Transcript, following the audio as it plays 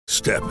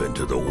Step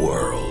into the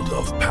world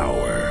of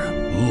power,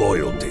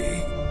 loyalty,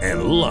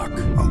 and luck.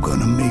 I'm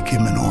gonna make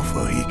him an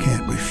offer he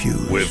can't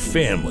refuse. With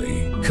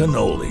family,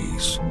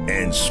 cannolis,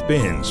 and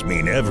spins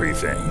mean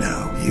everything.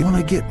 Now, you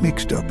wanna get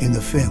mixed up in the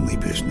family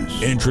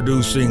business.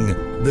 Introducing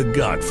The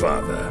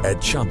Godfather at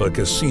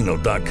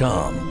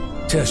ChumbaCasino.com.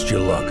 Test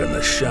your luck in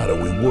the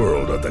shadowy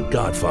world of The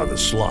Godfather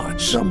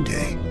slot.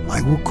 Someday,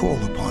 I will call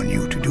upon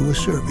you to do a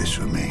service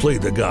for me. Play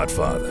The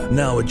Godfather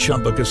now at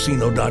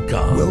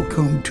ChumbaCasino.com.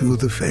 Welcome to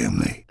the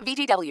family.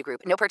 VGW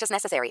Group. No purchase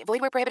necessary. Void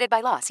where prohibited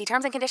by law. See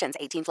terms and conditions.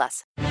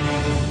 18+.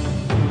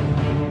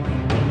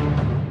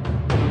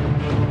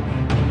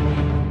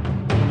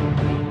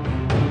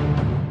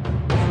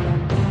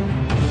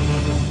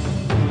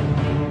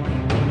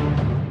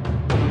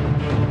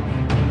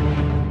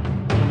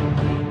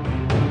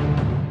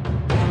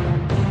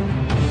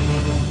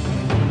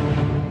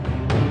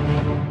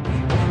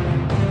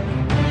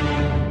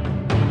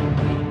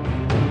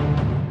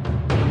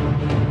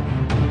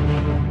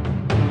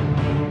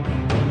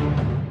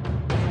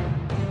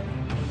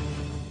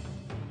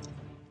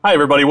 Hi,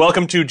 everybody.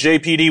 Welcome to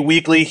JPD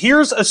Weekly.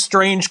 Here's a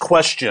strange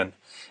question.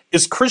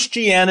 Is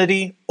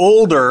Christianity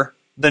older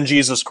than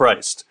Jesus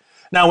Christ?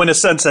 Now, in a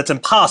sense, that's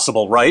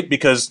impossible, right?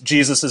 Because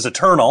Jesus is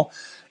eternal.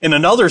 In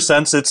another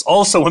sense, it's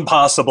also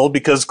impossible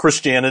because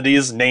Christianity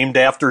is named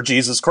after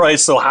Jesus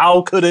Christ. So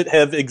how could it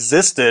have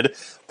existed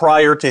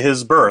prior to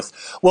his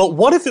birth? Well,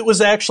 what if it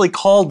was actually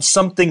called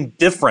something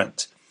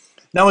different?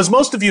 Now, as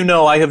most of you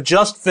know, I have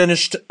just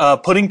finished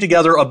putting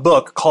together a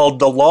book called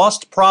The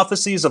Lost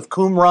Prophecies of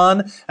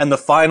Qumran and the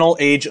Final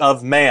Age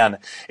of Man.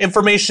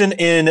 Information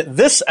in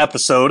this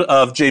episode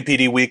of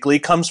JPD Weekly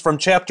comes from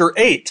Chapter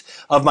 8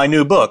 of my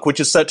new book,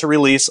 which is set to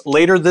release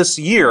later this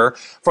year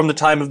from the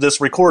time of this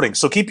recording.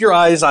 So keep your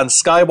eyes on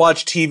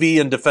Skywatch TV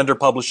and Defender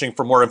Publishing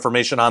for more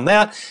information on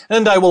that.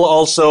 And I will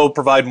also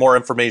provide more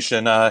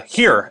information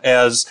here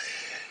as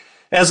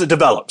it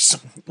develops,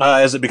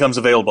 as it becomes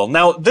available.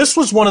 Now, this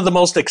was one of the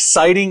most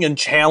exciting and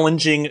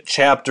challenging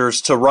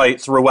chapters to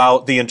write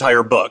throughout the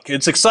entire book.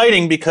 It's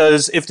exciting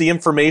because if the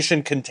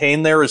information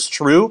contained there is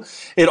true,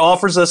 it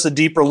offers us a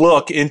deeper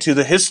look into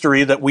the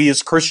history that we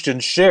as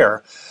Christians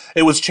share.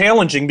 It was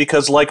challenging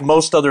because, like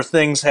most other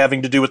things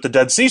having to do with the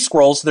Dead Sea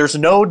Scrolls, there's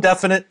no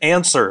definite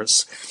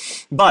answers.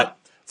 But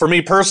for me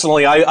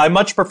personally, I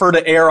much prefer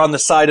to err on the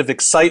side of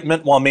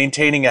excitement while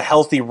maintaining a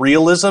healthy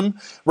realism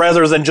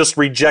rather than just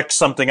reject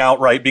something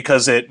outright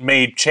because it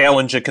may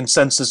challenge a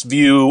consensus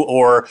view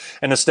or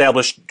an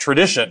established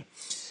tradition.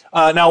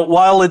 Now,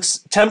 while it's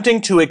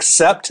tempting to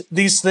accept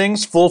these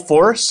things full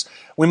force,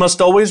 we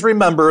must always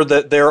remember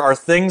that there are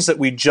things that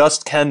we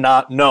just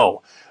cannot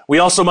know. We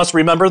also must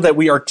remember that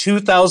we are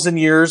 2,000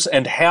 years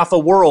and half a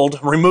world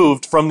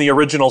removed from the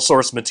original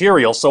source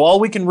material. So all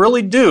we can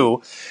really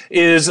do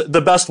is the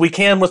best we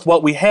can with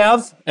what we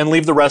have and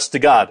leave the rest to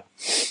God.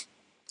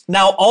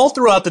 Now, all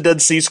throughout the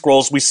Dead Sea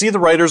Scrolls, we see the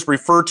writers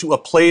refer to a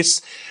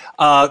place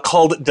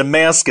called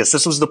Damascus.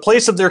 This was the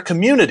place of their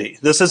community.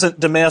 This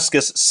isn't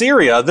Damascus,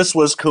 Syria. This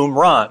was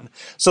Qumran.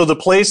 So the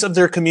place of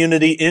their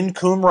community in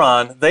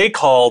Qumran, they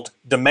called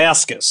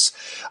Damascus.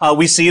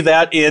 We see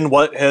that in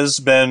what has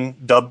been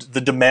dubbed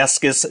the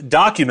Damascus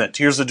document.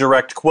 Here's a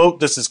direct quote.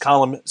 This is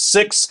column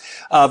 6,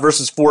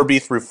 verses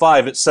 4b through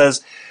 5. It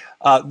says,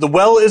 the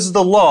well is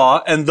the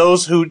law, and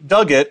those who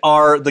dug it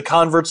are the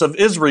converts of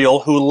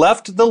Israel who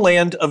left the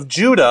land of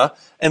Judah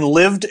and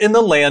lived in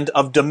the land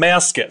of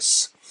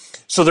Damascus.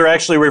 So they're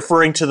actually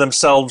referring to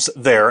themselves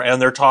there,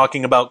 and they're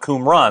talking about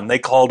Qumran. They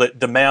called it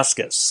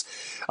Damascus.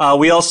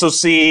 We also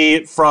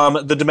see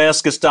from the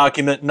Damascus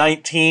document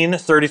 19,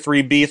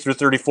 33b through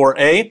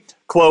 34a,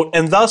 quote,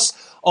 and thus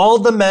all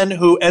the men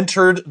who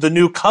entered the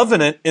new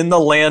covenant in the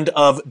land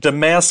of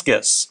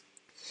Damascus.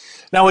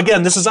 Now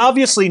again, this is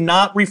obviously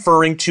not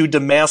referring to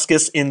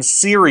Damascus in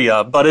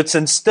Syria, but it's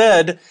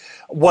instead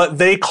what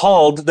they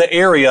called the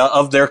area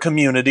of their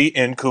community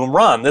in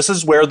Qumran. This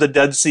is where the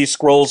Dead Sea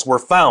Scrolls were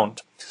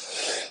found.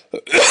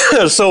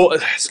 So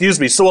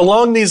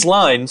along these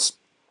lines,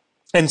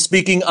 and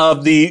speaking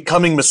of the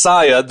coming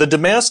Messiah, the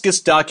Damascus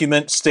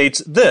document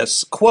states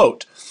this,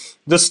 quote,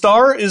 the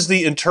star is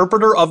the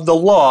interpreter of the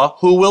law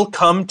who will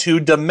come to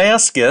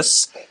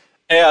Damascus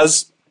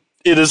as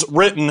it is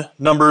written,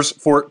 Numbers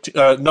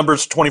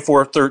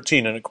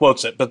 24:13, and it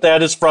quotes it. But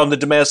that is from the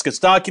Damascus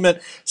document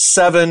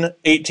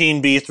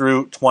 7:18b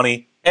through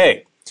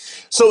 20a.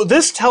 So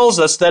this tells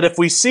us that if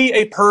we see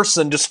a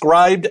person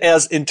described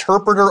as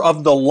interpreter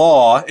of the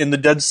law in the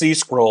Dead Sea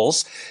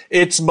Scrolls,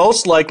 it's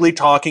most likely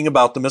talking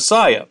about the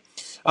Messiah.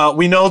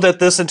 We know that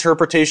this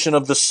interpretation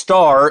of the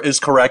star is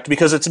correct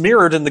because it's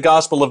mirrored in the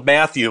Gospel of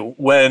Matthew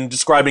when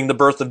describing the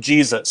birth of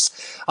Jesus,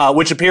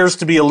 which appears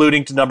to be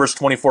alluding to Numbers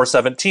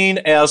 24:17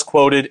 as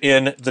quoted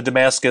in the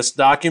Damascus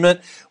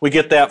document. We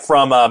get that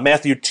from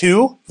Matthew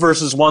 2,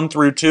 verses 1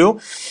 through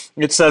 2.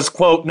 It says,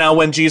 quote, now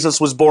when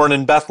Jesus was born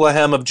in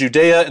Bethlehem of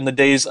Judea in the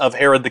days of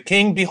Herod the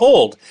king,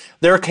 behold,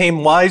 there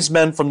came wise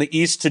men from the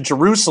east to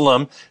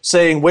Jerusalem,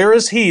 saying, where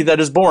is he that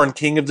is born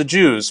King of the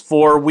Jews?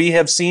 For we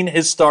have seen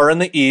his star in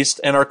the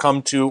east and are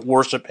come to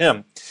worship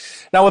him.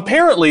 Now,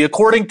 apparently,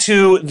 according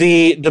to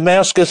the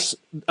Damascus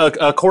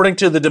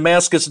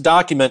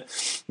document,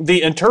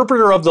 the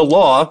interpreter of the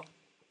law,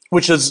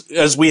 which is,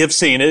 as we have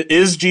seen, it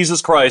is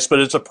Jesus Christ, but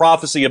it's a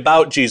prophecy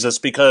about Jesus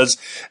because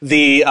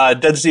the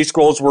Dead Sea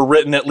Scrolls were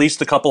written at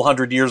least a couple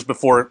hundred years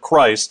before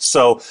Christ.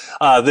 So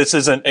this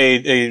isn't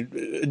a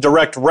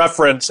direct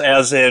reference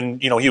as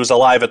in, he was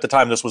alive at the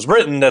time this was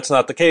written. That's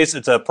not the case.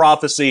 It's a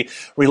prophecy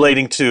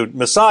relating to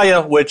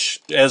Messiah, which,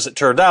 as it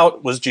turned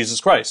out, was Jesus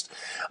Christ.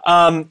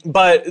 So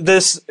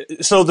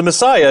the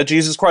Messiah,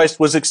 Jesus Christ,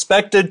 was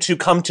expected to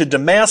come to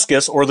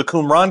Damascus or the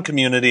Qumran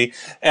community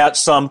at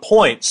some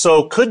point.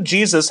 So could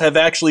Jesus have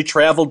actually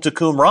traveled to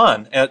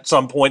Qumran at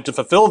some point to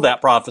fulfill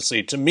that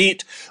prophecy, to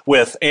meet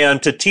with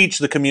and to teach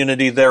the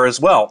community there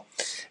as well?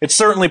 It's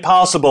certainly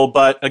possible,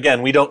 but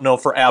again, we don't know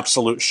for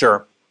absolute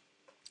sure.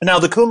 Now,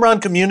 the Qumran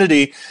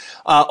community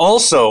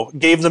also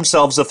gave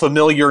themselves a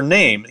familiar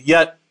name,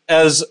 yet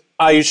as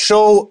I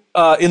show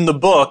in the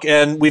book,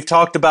 and we've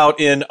talked about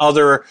in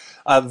other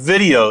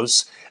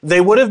videos,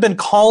 they would have been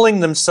calling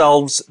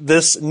themselves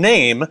this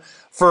name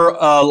for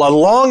a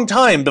long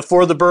time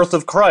before the birth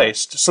of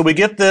Christ. So we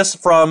get this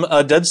from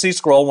a Dead Sea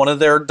Scroll, one of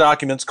their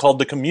documents called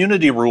the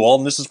Community Rule,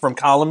 and this is from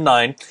column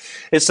 9.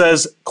 It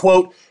says,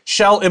 quote,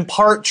 "shall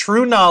impart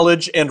true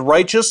knowledge and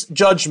righteous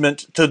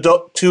judgment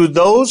to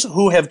those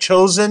who have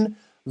chosen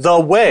the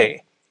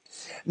way."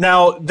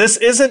 Now, this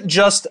isn't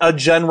just a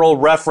general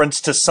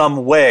reference to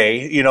some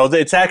way,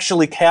 it's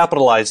actually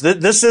capitalized.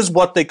 This is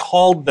what they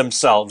called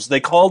themselves. They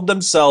called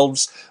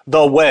themselves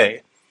the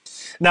way.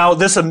 Now,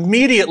 this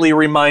immediately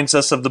reminds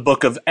us of the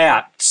book of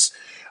Acts.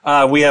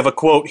 We have a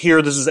quote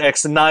here. This is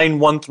Acts 9,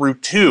 1 through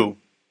 2.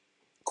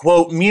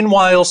 Quote,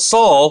 "Meanwhile,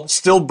 Saul,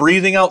 still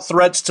breathing out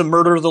threats to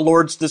murder the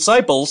Lord's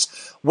disciples,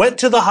 went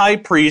to the high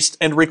priest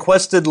and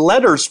requested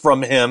letters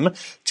from him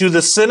to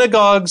the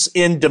synagogues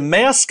in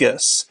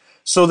Damascus,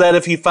 so that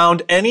if he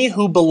found any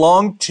who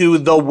belonged to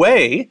the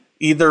way,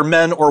 either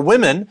men or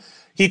women,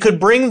 he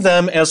could bring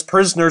them as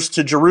prisoners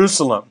to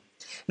Jerusalem."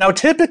 Now,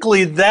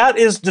 typically, that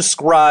is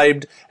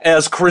described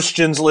as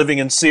Christians living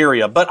in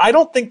Syria, but I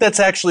don't think that's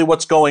actually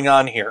what's going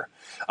on here.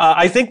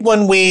 I think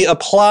when we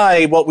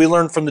apply what we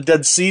learned from the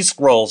Dead Sea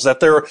Scrolls, that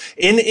there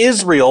in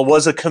Israel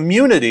was a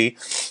community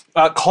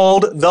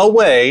called the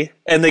Way,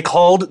 and they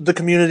called the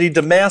community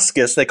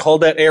Damascus. They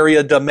called that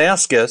area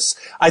Damascus.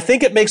 I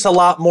think it makes a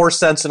lot more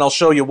sense, and I'll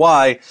show you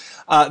why,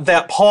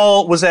 that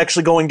Paul was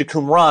actually going to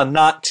Qumran,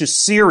 not to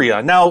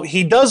Syria. Now,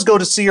 he does go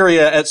to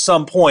Syria at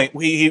some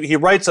point. He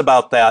writes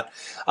about that.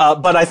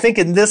 But I think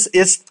in this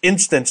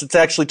instance, it's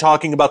actually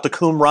talking about the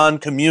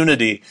Qumran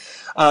community.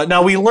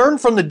 Now, we learn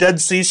from the Dead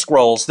Sea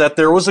Scrolls that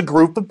there was a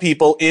group of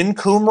people in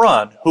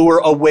Qumran who were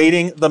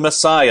awaiting the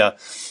Messiah.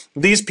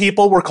 These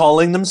people were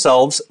calling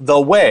themselves the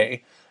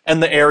Way,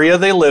 and the area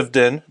they lived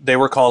in, they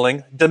were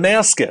calling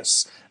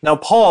Damascus. Now,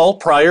 Paul,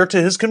 prior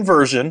to his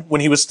conversion,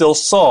 when he was still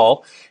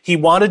Saul, he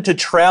wanted to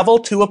travel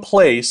to a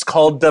place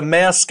called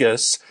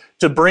Damascus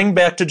to bring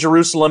back to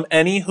Jerusalem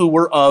any who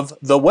were of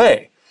the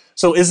Way.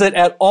 So is it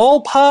at all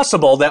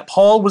possible that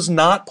Paul was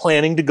not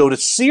planning to go to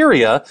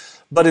Syria,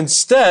 but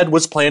instead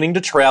was planning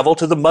to travel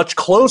to the much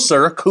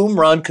closer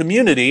Qumran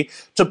community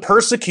to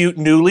persecute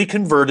newly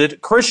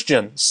converted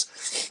Christians?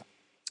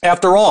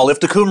 After all,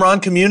 if the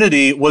Qumran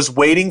community was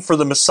waiting for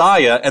the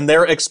Messiah and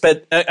their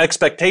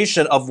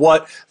expectation of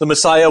what the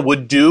Messiah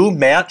would do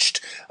matched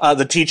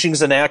the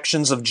teachings and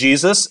actions of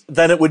Jesus,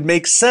 then it would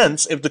make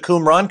sense if the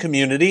Qumran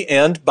community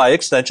and, by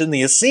extension,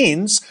 the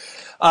Essenes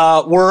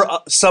were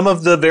some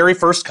of the very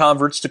first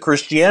converts to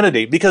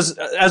Christianity. Because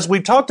as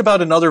we've talked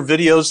about in other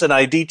videos and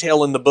I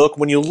detail in the book,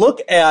 when you look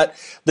at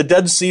the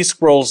Dead Sea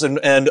Scrolls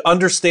and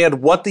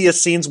understand what the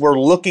Essenes were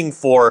looking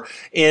for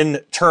in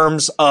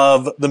terms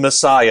of the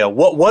Messiah,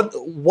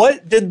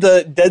 what did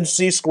the Dead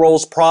Sea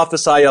Scrolls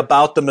prophesy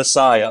about the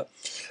Messiah?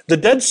 The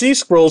Dead Sea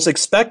Scrolls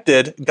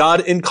expected God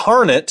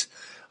incarnate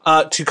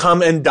to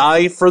come and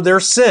die for their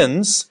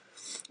sins.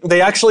 They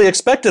actually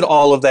expected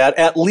all of that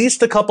at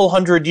least a couple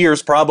hundred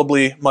years,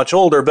 probably much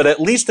older, but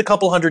at least a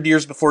couple hundred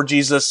years before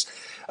Jesus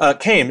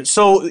came.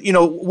 So,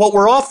 what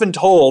we're often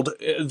told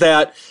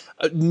that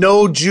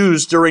no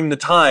Jews during the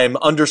time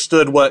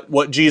understood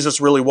what Jesus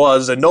really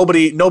was, and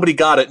nobody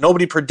got it,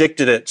 nobody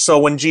predicted it. So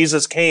when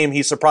Jesus came,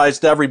 he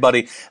surprised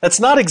everybody. That's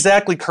not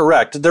exactly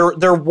correct.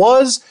 There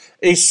was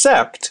a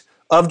sect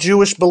of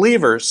Jewish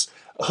believers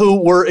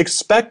who were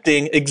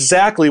expecting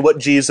exactly what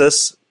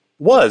Jesus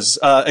was,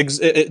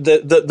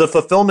 the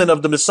fulfillment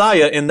of the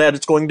Messiah, in that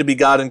it's going to be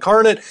God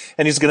incarnate,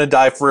 and he's going to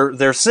die for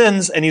their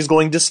sins, and he's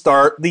going to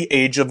start the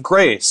age of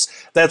grace.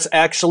 That's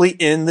actually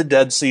in the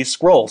Dead Sea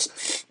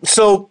Scrolls.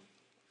 So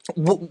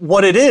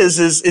what it is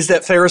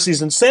that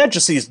Pharisees and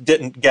Sadducees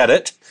didn't get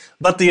it,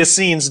 but the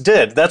Essenes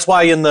did. That's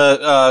why in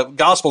the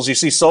Gospels you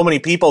see so many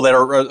people that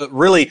are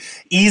really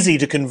easy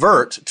to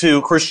convert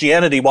to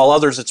Christianity, while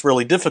others it's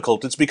really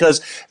difficult. It's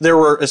because there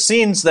were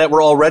Essenes that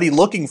were already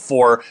looking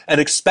for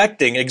and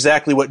expecting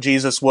exactly what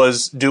Jesus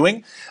was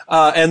doing,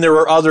 and there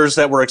were others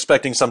that were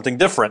expecting something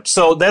different.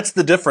 So that's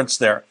the difference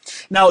there.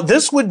 Now,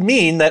 this would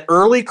mean that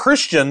early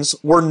Christians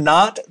were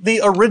not the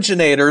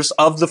originators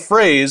of the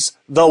phrase,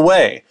 the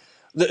way.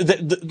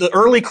 The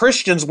early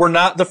Christians were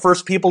not the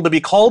first people to be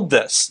called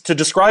this, to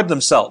describe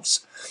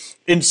themselves.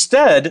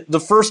 Instead, the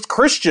first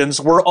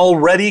Christians were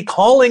already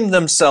calling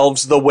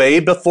themselves the way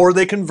before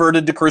they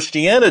converted to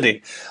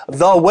Christianity.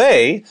 The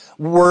way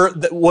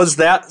was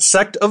that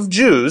sect of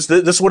Jews.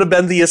 This would have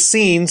been the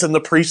Essenes and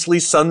the priestly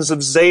sons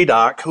of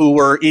Zadok, who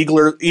were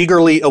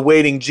eagerly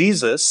awaiting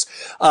Jesus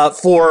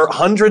for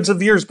hundreds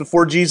of years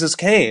before Jesus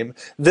came.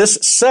 This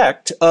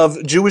sect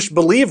of Jewish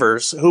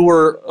believers who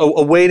were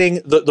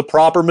awaiting the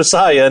proper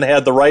Messiah and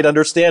had the right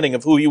understanding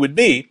of who he would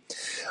be,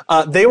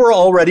 they were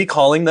already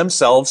calling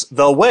themselves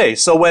the way.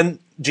 So when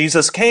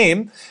Jesus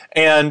came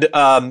and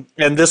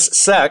this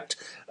sect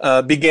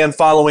began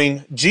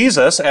following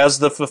Jesus as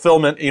the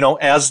fulfillment,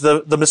 as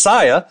the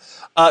Messiah,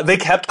 they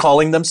kept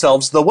calling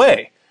themselves the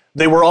way.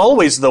 They were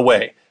always the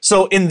way.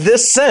 So in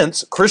this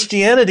sense,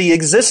 Christianity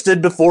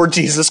existed before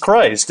Jesus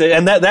Christ.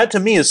 And that to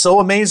me is so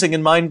amazing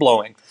and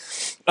mind-blowing.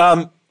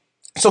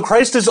 So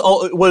Christ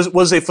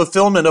was a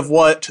fulfillment of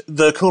what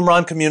the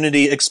Qumran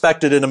community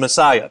expected in a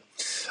Messiah.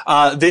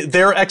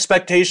 Their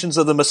expectations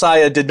of the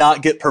Messiah did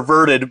not get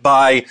perverted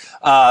by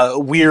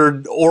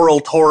weird oral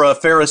Torah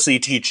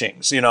Pharisee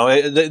teachings.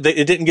 It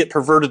didn't get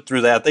perverted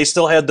through that. They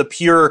still had the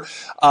pure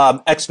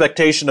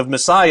expectation of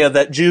Messiah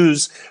that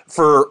Jews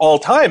for all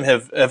time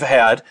have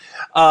had.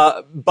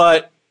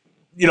 But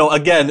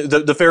again,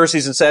 the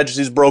Pharisees and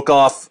Sadducees broke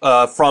off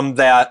from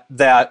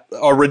that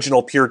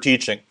original pure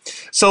teaching.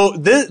 So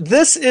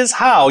this is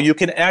how you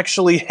can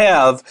actually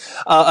have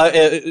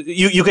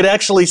you could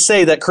actually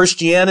say that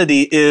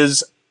Christianity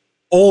is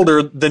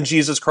older than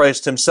Jesus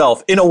Christ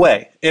himself in a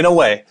way.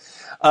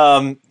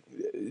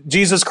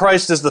 Jesus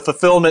Christ is the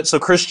fulfillment, so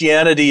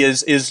Christianity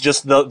is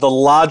just the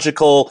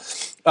logical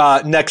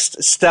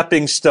next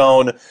stepping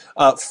stone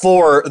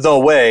for the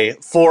way,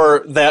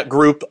 for that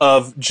group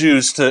of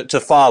Jews to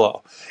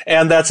follow.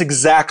 And that's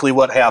exactly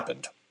what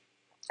happened.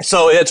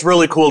 So it's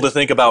really cool to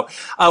think about.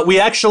 We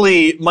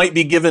actually might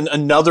be given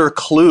another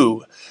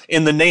clue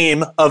in the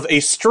name of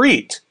a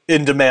street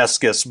in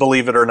Damascus,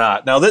 believe it or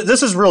not. Now,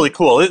 this is really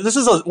cool. This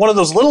is one of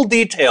those little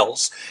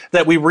details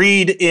that we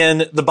read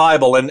in the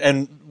Bible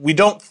and we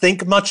don't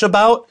think much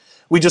about.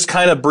 We just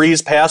kind of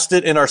breeze past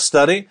it in our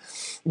study.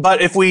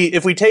 But if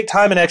we take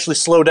time and actually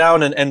slow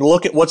down and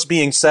look at what's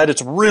being said,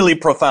 it's really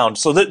profound.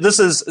 So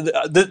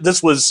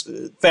this was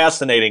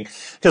fascinating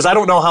because I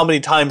don't know how many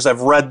times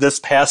I've read this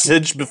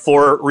passage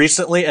before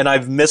recently, and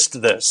I've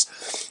missed this.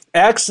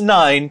 Acts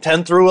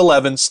 9:10 through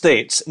 11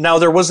 states, "Now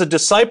there was a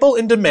disciple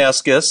in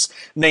Damascus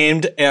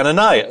named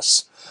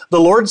Ananias. The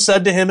Lord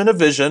said to him in a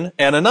vision,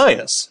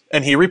 'Ananias.'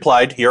 And he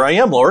replied, 'Here I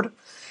am, Lord.'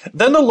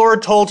 Then the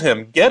Lord told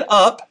him, 'Get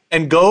up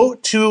and go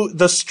to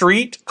the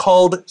street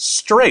called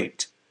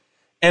Straight,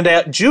 and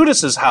at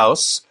Judas's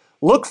house,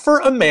 look for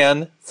a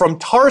man from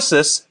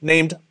Tarsus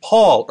named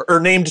Saul,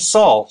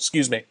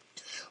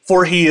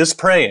 for he is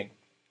praying.'"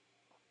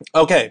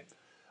 Okay,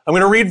 I'm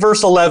going to read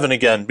verse 11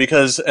 again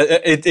because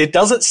it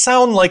doesn't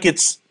sound like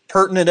it's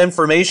pertinent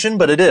information,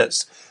 but it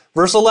is.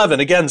 Verse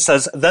 11 again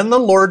says, "Then the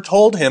Lord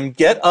told him,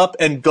 'Get up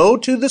and go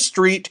to the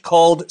street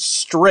called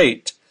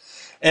Straight,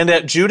 and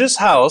at Judas'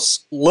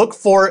 house, look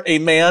for a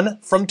man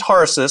from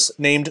Tarsus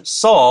named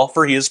Saul,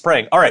 for he is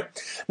praying.'" All right.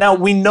 Now,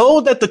 we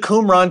know that the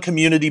Qumran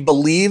community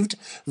believed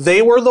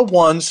they were the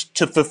ones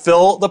to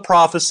fulfill the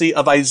prophecy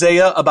of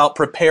Isaiah about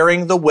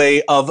preparing the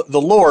way of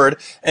the Lord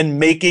and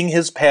making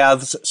his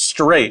paths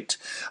straight.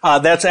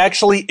 That's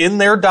actually in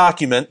their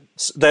document.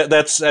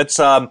 That's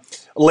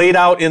laid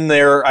out in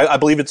there. I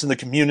believe it's in the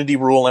community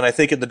rule, and I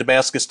think in the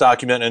Damascus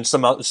document and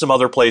some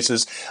other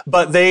places.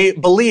 But they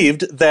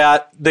believed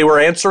that they were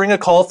answering a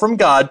call from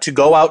God to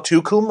go out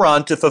to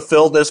Qumran to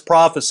fulfill this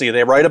prophecy.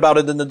 They write about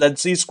it in the Dead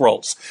Sea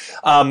Scrolls.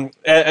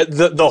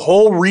 The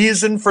whole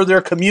reason for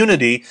their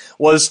community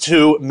was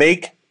to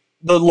make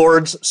the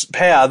Lord's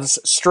paths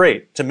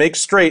straight, to make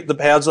straight the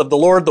paths of the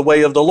Lord, the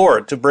way of the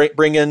Lord, to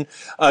bring in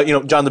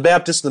John the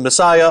Baptist, the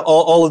Messiah,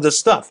 all of this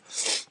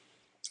stuff.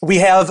 We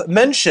have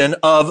mention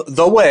of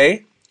the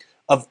way,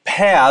 of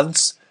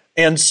paths,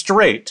 and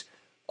straight.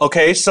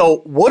 Okay,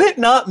 so would it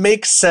not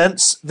make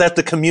sense that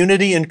the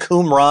community in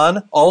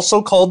Qumran,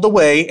 also called the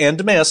Way and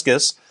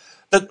Damascus,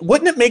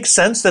 wouldn't it make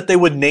sense that they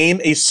would name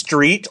a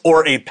street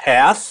or a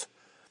path,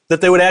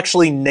 that they would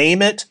actually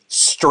name it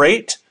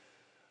Straight?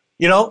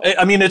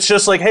 It's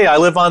just like, hey, I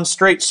live on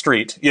Straight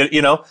Street.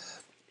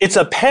 It's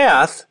a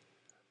path.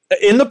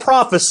 In the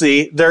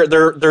prophecy,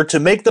 they're to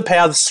make the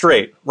path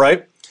straight,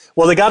 right?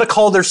 Well, they got to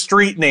call their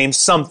street name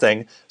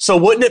something. So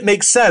wouldn't it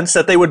make sense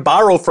that they would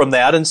borrow from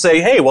that and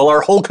say, hey, well,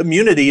 our whole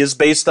community is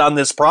based on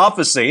this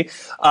prophecy.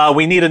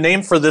 We need a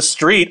name for this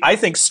street. I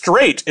think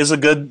Straight is a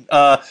good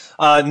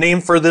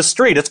name for this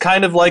street. It's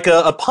kind of like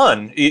a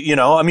pun, you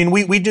know. I mean,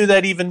 we do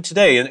that even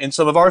today in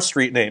some of our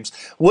street names.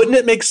 Wouldn't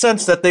it make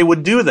sense that they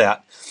would do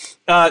that?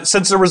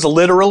 Since there was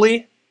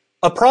literally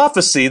a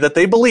prophecy that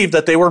they believed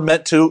that they were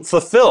meant to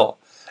fulfill.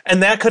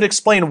 And that could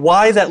explain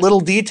why that little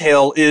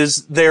detail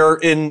is there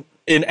in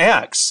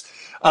Acts.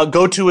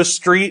 Go to a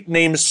street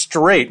named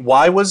Straight.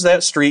 Why was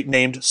that street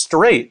named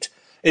Straight?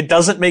 It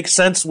doesn't make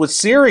sense with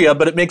Syria,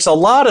 but it makes a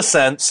lot of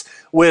sense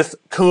with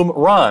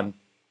Qumran.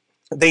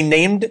 They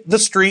named the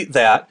street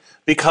that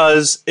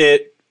because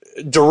it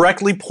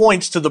directly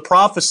points to the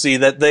prophecy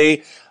that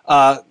they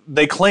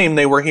claim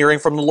they were hearing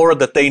from the Lord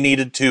that they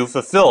needed to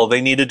fulfill. They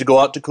needed to go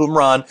out to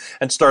Qumran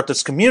and start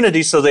this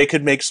community so they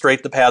could make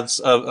straight the paths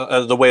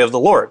of the way of the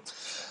Lord.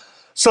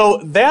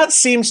 So that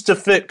seems to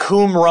fit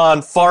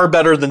Qumran far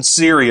better than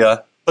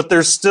Syria, but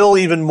there's still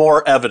even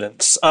more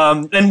evidence.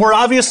 And we're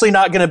obviously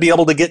not going to be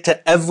able to get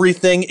to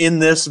everything in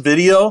this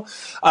video.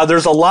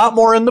 There's a lot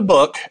more in the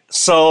book.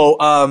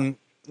 So,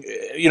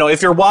 you know,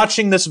 if you're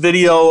watching this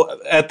video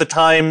at the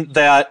time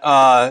that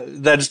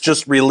it's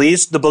just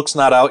released, the book's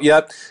not out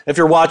yet. If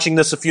you're watching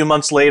this a few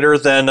months later,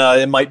 then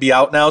it might be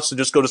out now. So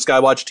just go to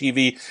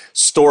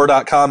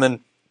skywatchtvstore.com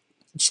and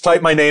just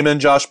type my name in,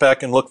 Josh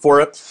Peck, and look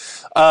for it.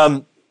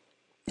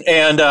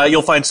 And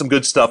you'll find some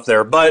good stuff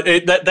there. But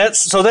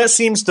that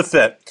seems to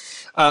fit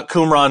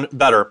Qumran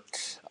better.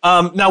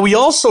 Now, we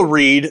also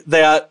read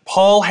that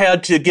Paul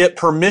had to get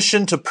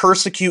permission to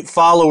persecute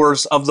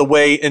followers of the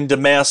way in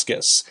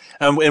Damascus.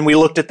 And we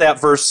looked at that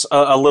verse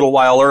a little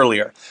while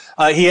earlier.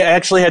 He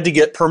actually had to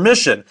get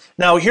permission.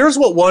 Now, here's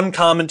what one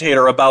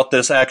commentator about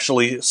this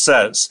actually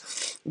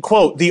says.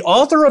 Quote, the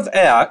author of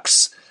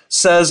Acts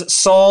says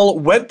Saul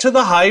went to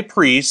the high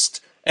priest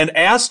and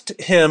asked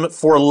him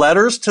for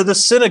letters to the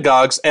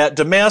synagogues at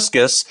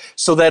Damascus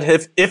so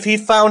that if he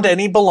found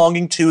any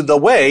belonging to the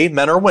way,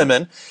 men or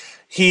women,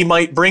 he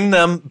might bring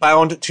them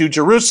bound to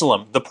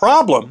Jerusalem. The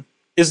problem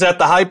is that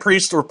the high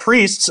priest or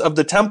priests of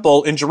the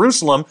temple in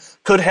Jerusalem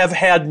could have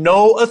had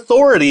no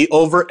authority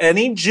over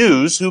any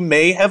Jews who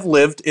may have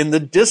lived in the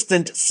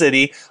distant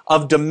city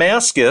of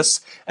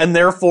Damascus, and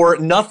therefore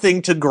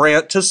nothing to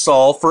grant to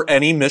Saul for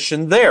any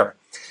mission there.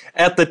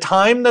 At the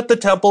time that the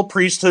temple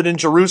priesthood in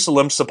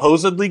Jerusalem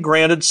supposedly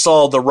granted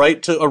Saul the right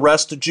to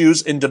arrest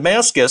Jews in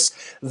Damascus,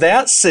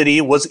 that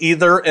city was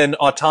either an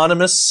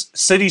autonomous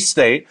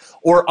city-state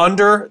or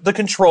under the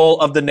control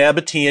of the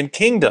Nabatean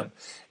kingdom.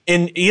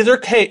 In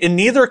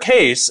neither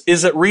case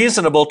is it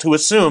reasonable to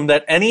assume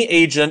that any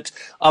agent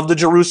of the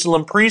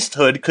Jerusalem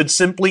priesthood could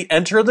simply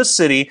enter the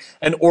city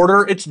and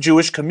order its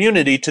Jewish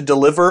community to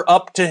deliver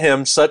up to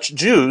him such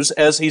Jews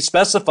as he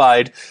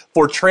specified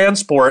for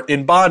transport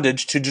in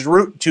bondage to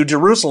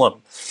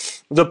Jerusalem.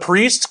 The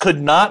priests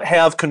could not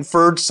have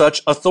conferred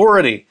such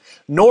authority,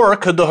 nor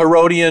could the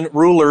Herodian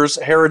rulers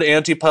Herod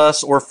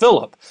Antipas or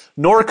Philip,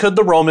 nor could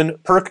the Roman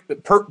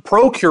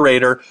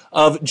procurator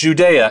of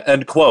Judea,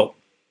 end quote.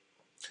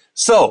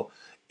 So,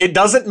 it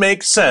doesn't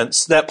make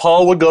sense that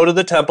Paul would go to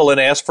the temple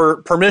and ask for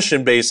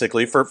permission,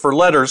 basically, for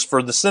letters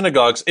for the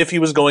synagogues if he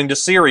was going to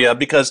Syria,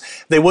 because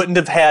they wouldn't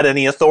have had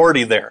any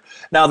authority there.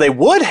 Now, they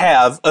would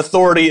have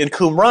authority in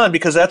Qumran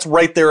because that's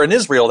right there in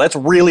Israel. That's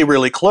really,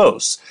 really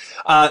close.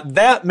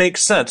 That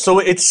makes sense. So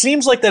it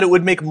seems like that it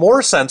would make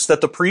more sense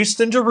that the priests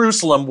in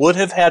Jerusalem would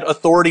have had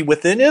authority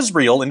within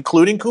Israel,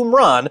 including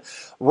Qumran,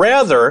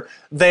 rather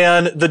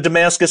than the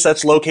Damascus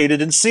that's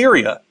located in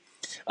Syria.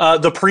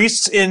 The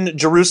priests in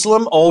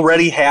Jerusalem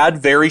already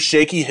had very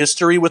shaky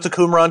history with the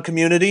Qumran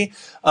community.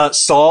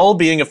 Saul,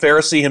 being a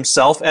Pharisee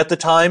himself at the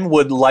time,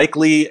 would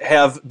likely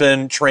have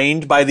been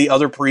trained by the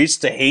other priests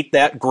to hate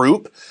that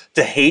group,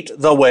 to hate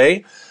the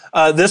way.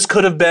 This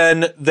could have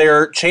been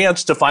their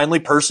chance to finally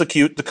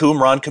persecute the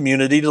Qumran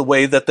community the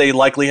way that they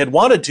likely had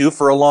wanted to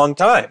for a long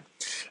time.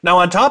 Now,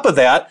 on top of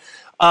that,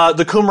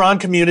 the Qumran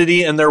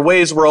community and their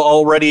ways were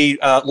already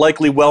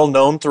likely well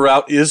known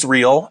throughout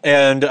Israel,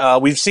 and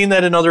we've seen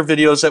that in other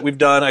videos that we've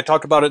done. I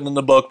talk about it in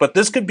the book, but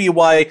this could be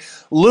why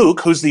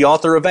Luke, who's the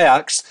author of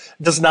Acts,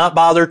 does not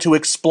bother to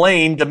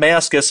explain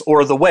Damascus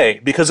or the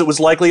way, because it was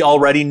likely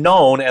already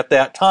known at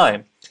that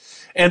time.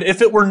 And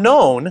if it were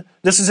known,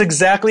 this is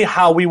exactly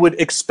how we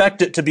would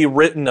expect it to be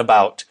written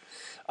about.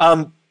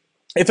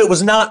 If it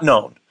was not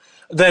known,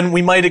 then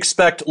we might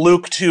expect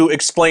Luke to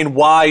explain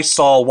why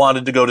Saul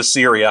wanted to go to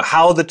Syria,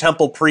 how the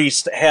temple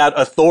priest had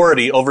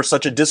authority over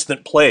such a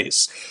distant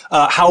place,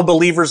 how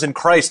believers in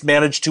Christ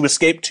managed to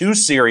escape to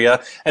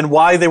Syria, and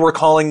why they were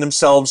calling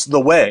themselves the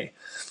Way.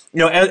 You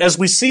know, as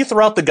we see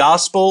throughout the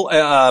gospel,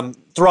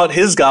 throughout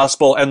his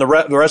gospel and the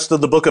rest of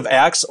the book of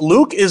Acts,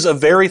 Luke is a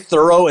very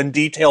thorough and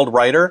detailed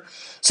writer.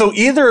 So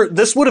either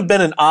this would have been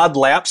an odd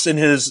lapse in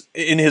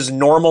his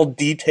normal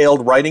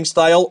detailed writing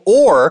style,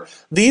 or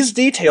these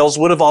details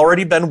would have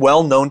already been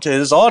well known to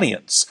his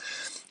audience.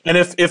 And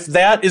if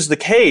that is the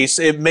case,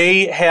 it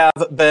may have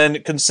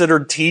been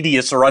considered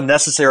tedious or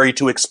unnecessary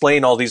to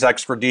explain all these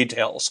extra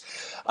details.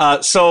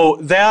 So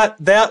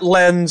that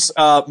lends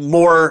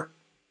more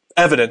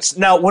evidence.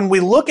 Now, when we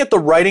look at the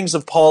writings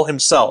of Paul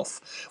himself,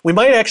 we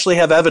might actually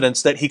have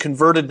evidence that he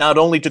converted not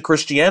only to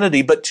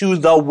Christianity, but to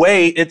the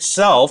way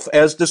itself,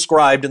 as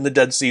described in the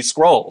Dead Sea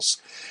Scrolls,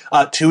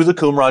 to the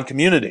Qumran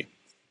community.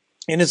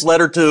 In his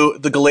letter to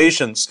the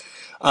Galatians,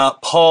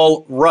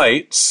 Paul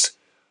writes,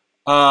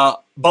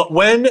 but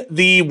when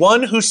the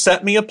one who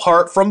set me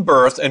apart from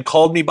birth and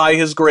called me by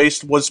his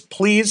grace was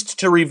pleased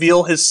to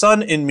reveal his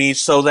Son in me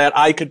so that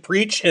I could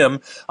preach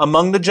him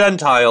among the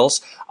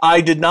Gentiles,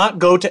 I did not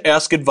go to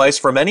ask advice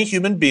from any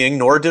human being,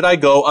 nor did I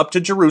go up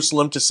to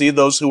Jerusalem to see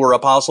those who were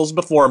apostles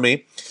before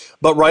me,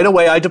 but right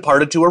away I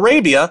departed to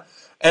Arabia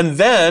and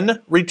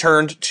then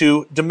returned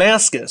to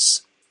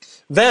Damascus.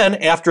 Then,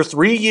 after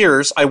 3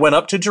 years, I went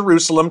up to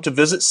Jerusalem to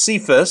visit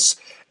Cephas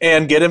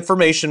and get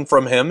information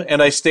from him,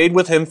 and I stayed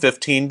with him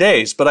 15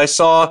 days. But I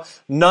saw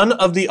none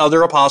of the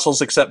other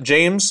apostles except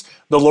James,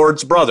 the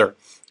Lord's brother.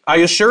 I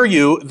assure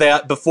you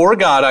that before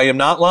God I am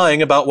not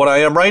lying about what I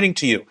am writing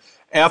to you.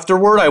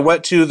 Afterward, I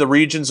went to the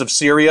regions of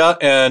Syria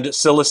and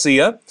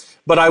Cilicia,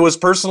 but I was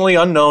personally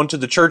unknown to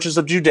the churches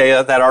of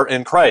Judea that are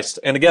in Christ.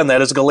 And again,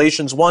 that is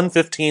Galatians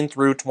 1:15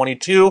 through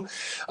 22,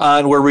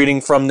 and we're reading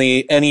from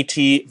the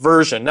NET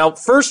version. Now,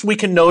 first we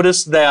can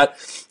notice that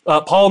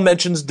Paul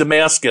mentions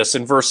Damascus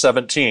in verse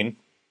 17.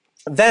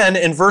 Then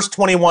in verse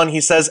 21,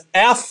 he says,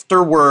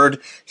 afterward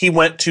he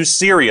went to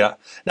Syria.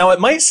 Now, it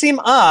might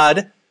seem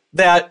odd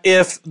that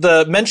if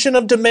the mention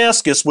of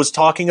Damascus was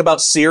talking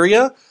about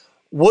Syria,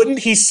 wouldn't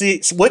he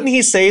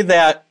say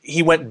that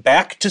he went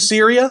back to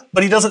Syria?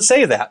 But he doesn't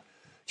say that.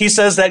 He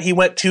says that he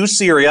went to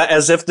Syria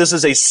as if this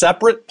is a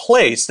separate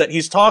place that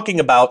he's talking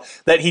about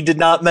that he did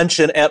not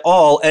mention at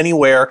all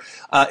anywhere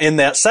in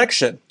that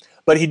section.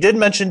 But he did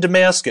mention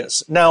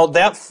Damascus. Now,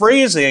 that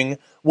phrasing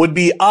would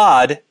be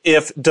odd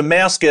if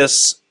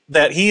Damascus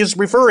that he is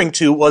referring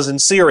to was in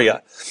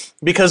Syria,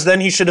 because then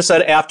he should have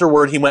said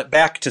afterward he went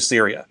back to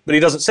Syria. But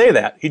he doesn't say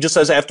that. He just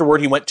says afterward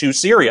he went to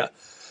Syria.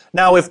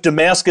 Now, if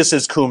Damascus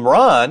is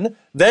Qumran,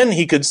 then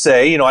he could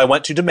say, I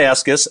went to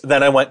Damascus,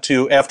 then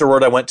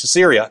afterward I went to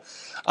Syria.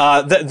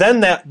 Then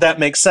that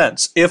makes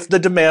sense. If the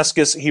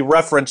Damascus he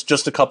referenced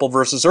just a couple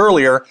verses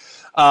earlier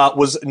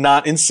was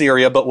not in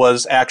Syria, but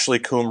was actually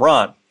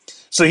Qumran.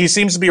 So he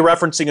seems to be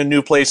referencing a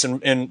new place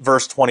in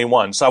verse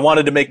 21. So I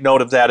wanted to make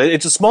note of that.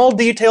 It's a small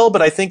detail,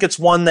 but I think it's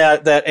one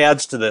that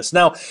adds to this.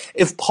 Now,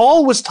 if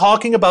Paul was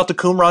talking about the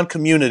Qumran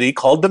community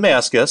called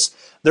Damascus,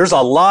 there's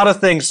a lot of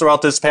things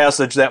throughout this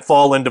passage that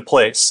fall into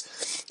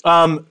place.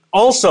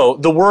 Also,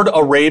 the word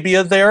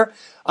Arabia there,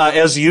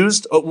 as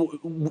used,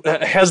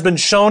 has been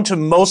shown to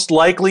most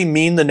likely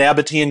mean the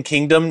Nabatean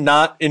kingdom,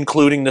 not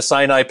including the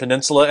Sinai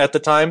Peninsula at the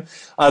time.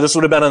 This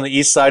would have been on the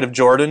east side of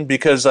Jordan,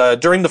 because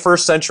during the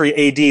 1st century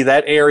AD,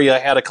 that area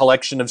had a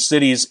collection of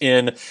cities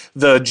in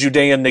the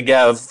Judean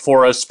Negev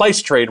for a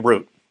spice trade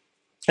route.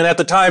 And at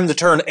the time, the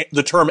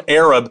term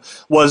Arab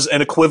was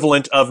an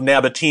equivalent of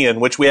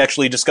Nabatean, which we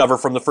actually discover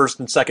from the 1st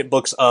and 2nd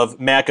books of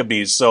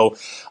Maccabees. So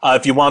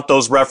if you want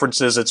those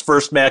references, it's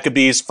 1st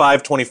Maccabees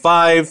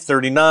 5:25,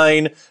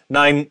 39,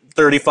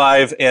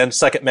 9:35, and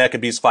 2nd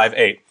Maccabees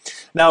 5:8.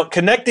 Now,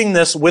 connecting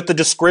this with the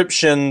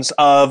descriptions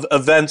of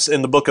events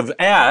in the book of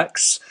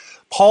Acts,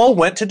 Paul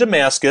went to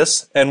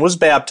Damascus and was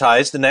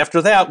baptized, and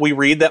after that we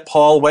read that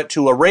Paul went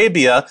to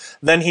Arabia,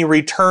 then he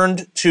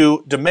returned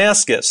to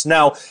Damascus.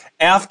 Now,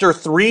 after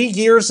 3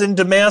 years in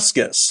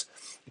Damascus,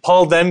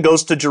 Paul then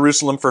goes to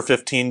Jerusalem for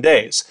 15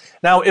 days.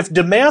 Now, if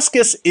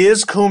Damascus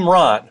is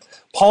Qumran,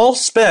 Paul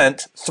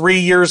spent 3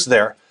 years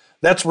there.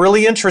 That's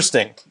really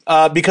interesting,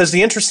 because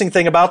the interesting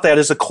thing about that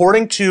is,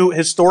 according to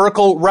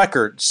historical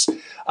records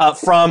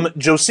from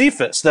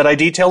Josephus that I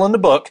detail in the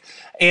book,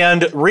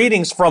 and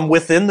readings from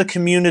within the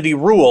community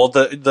rule,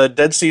 the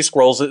Dead Sea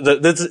Scrolls,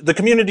 the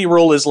community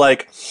rule is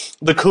like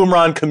the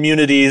Qumran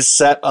community's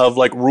set of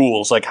like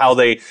rules, like how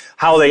they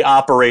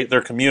operate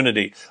their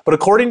community. But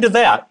according to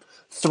that,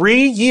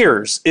 3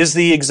 years is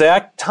the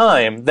exact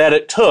time that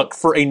it took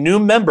for a new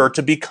member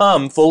to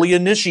become fully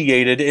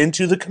initiated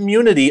into the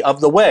community of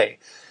the way.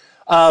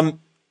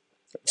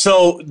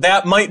 So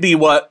that might be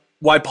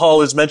why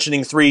Paul is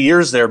mentioning 3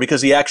 years there,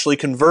 because he actually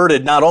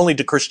converted not only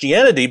to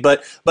Christianity,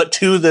 but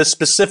to the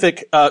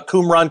specific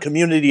Qumran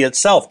community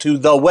itself, to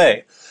the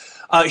way.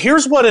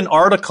 Here's what an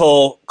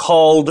article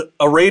called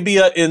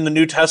Arabia in the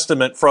New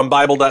Testament from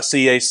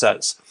Bible.ca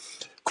says.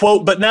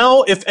 Quote, but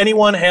now if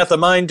anyone hath a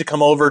mind to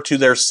come over to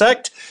their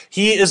sect,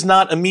 he is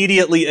not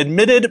immediately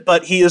admitted,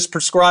 but he is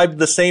prescribed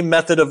the same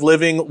method of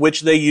living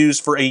which they use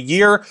for a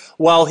year,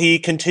 while he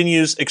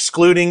continues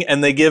excluding,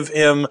 and they give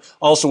him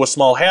also a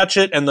small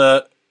hatchet and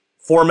the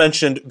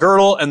aforementioned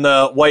girdle and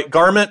the white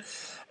garment.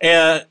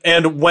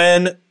 And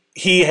when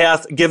he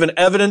hath given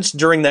evidence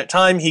during that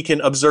time. He can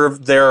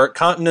observe their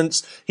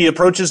countenance. He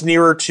approaches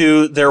nearer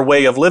to their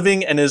way of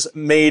living and is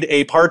made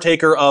a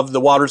partaker of the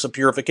waters of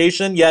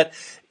purification. Yet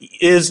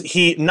is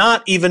he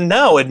not even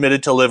now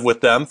admitted to live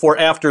with them? For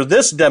after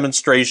this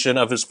demonstration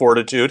of his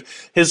fortitude,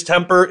 his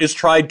temper is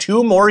tried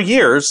 2 more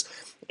years.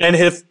 And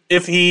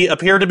if he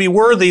appear to be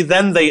worthy,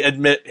 then they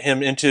admit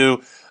him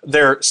into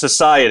their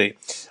society.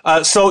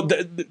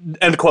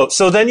 End quote.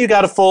 So then you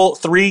got a full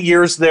 3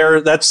 years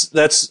there. That's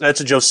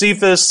a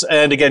Josephus,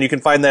 and again, you can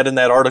find that in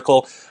that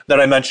article that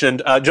I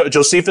mentioned.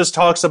 Josephus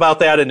talks about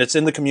that, and it's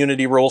in the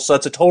community rule. So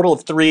that's a total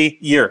of 3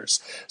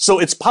 years. So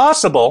it's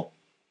possible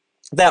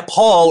that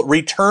Paul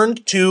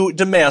returned to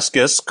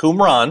Damascus,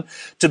 Qumran,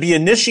 to be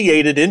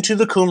initiated into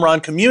the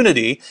Qumran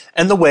community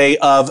and the way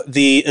of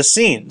the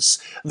Essenes,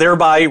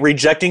 thereby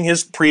rejecting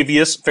his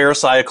previous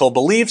Pharisaical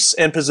beliefs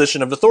and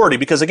position of authority.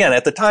 Because again,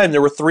 at the time,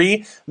 there were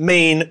 3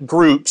 main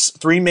groups,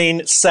 3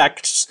 main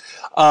sects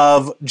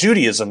of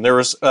Judaism. There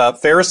was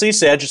Pharisee,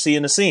 Sadducee,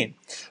 and Essene.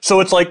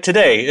 So it's like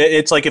today.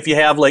 It's like if you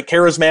have like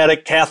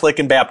charismatic, Catholic,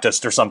 and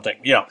Baptist or something,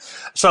 you know.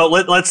 So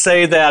let's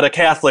say that a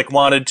Catholic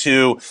wanted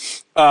to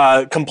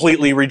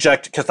completely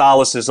reject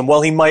Catholicism.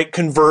 Well, he might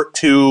convert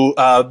to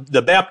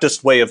the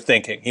Baptist way of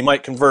thinking. He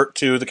might convert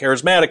to the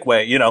charismatic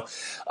way, you know.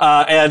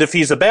 And if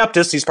he's a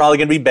Baptist, he's probably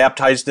going to be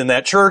baptized in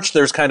that church.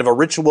 There's kind of a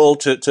ritual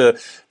to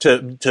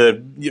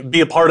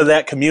be a part of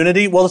that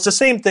community. Well, it's the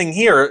same thing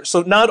here.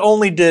 So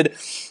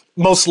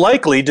most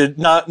likely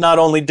not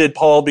only did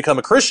Paul become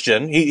a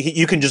Christian,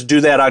 you can just do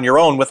that on your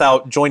own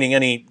without joining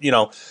any,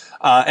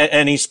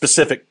 any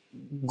specific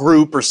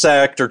group or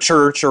sect or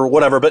church or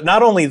whatever. But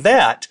not only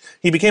that,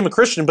 he became a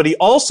Christian, but he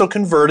also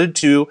converted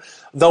to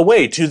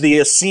the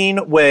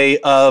Essene way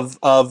of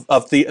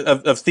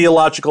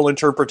theological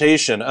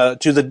interpretation,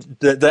 to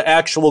the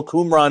actual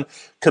Qumran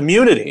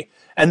community.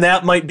 And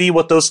that might be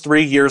what those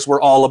 3 years were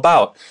all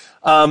about.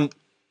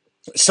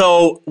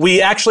 So we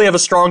actually have a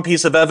strong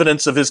piece of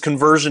evidence of his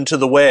conversion to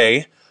the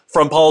way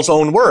from Paul's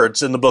own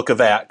words in the book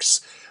of Acts.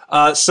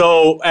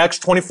 So Acts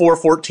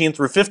 24:14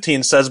 through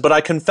 15 says, "But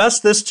I confess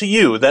this to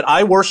you, that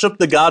I worship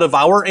the God of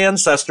our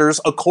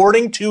ancestors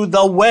according to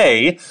the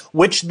way,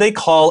 which they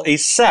call a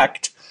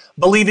sect,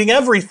 believing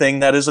everything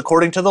that is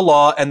according to the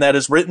law and that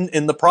is written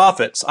in the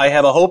prophets. I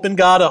have a hope in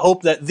God, a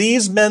hope that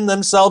these men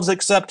themselves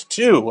accept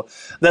too,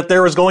 that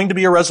there is going to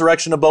be a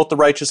resurrection of both the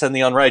righteous and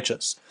the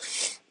unrighteous."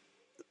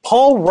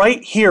 Paul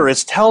right here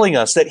is telling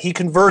us that he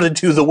converted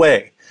to the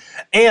way,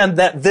 and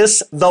that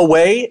the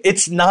way,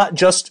 it's not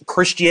just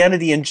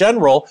Christianity in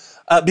general,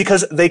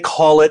 because they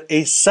call it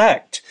a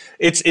sect.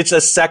 It's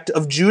a sect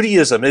of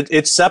Judaism.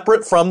 It's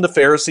separate from the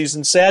Pharisees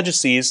and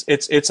Sadducees.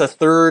 It's a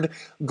third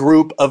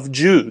group of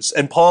Jews.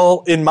 And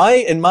Paul, in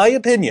my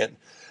opinion,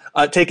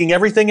 taking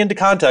everything into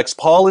context,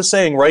 Paul is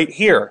saying right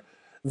here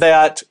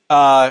that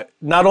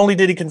not only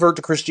did he convert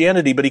to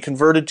Christianity, but he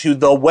converted to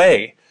the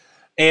way.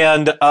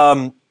 And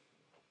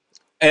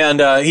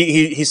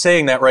he's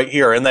saying that right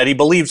here, and that he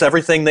believes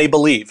everything they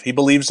believe. He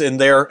believes in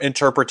their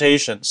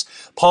interpretations.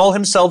 Paul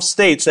himself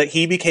states that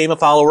he became a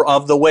follower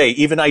of the way,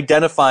 even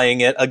identifying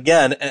it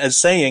again as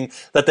saying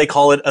that they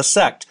call it a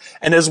sect.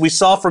 And as we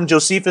saw from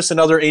Josephus and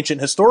other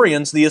ancient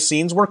historians, the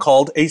Essenes were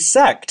called a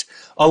sect,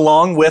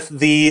 along with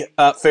the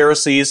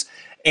Pharisees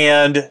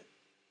and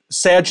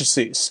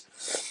Sadducees.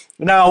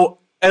 Now,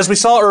 as we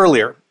saw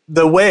earlier,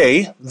 the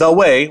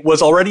way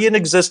was already in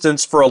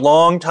existence for a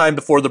long time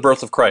before the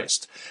birth of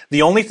Christ.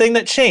 The only thing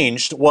that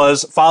changed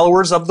was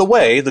followers of the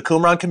way, the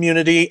Qumran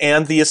community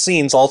and the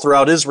Essenes all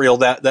throughout Israel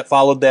that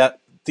followed that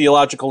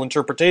theological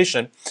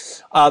interpretation.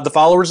 The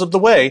followers of the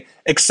way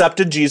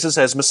accepted Jesus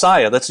as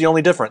Messiah. That's the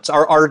only difference.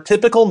 Our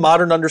typical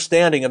modern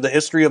understanding of the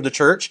history of the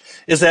church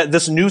is that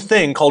this new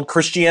thing called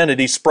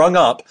Christianity sprung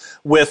up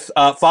with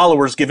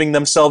followers giving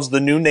themselves the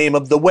new name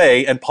of the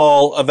way, and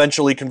Paul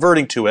eventually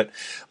converting to it.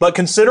 But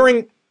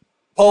considering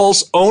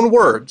Paul's own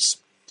words,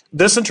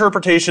 this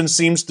interpretation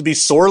seems to be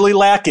sorely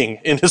lacking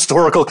in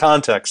historical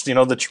context.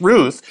 The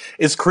truth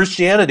is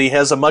Christianity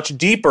has a much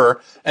deeper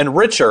and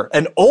richer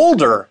and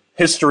older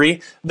history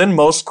than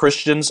most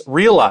Christians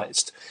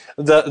realized.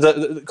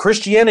 The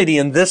Christianity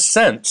in this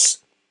sense,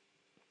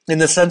 in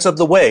the sense of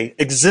the way,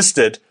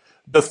 existed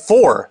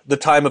before the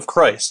time of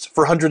Christ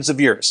for hundreds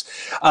of years.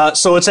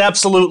 So it's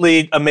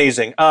absolutely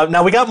amazing.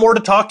 Now we got more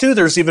to talk to.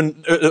 There's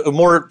even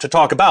more to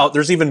talk about.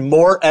 There's even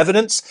more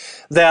evidence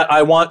that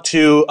I want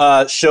to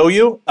show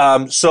you.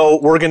 So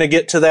we're going to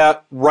get to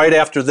that right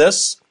after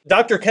this.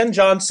 Dr. Ken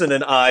Johnson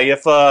and I,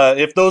 if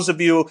those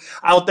of you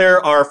out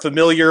there are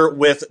familiar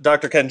with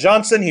Dr. Ken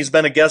Johnson, he's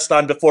been a guest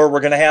on before. We're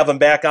going to have him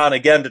back on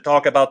again to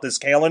talk about this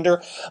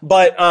calendar.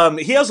 But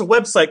he has a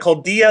website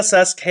called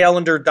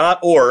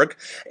dsscalendar.org,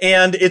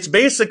 and it's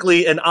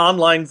basically an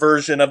online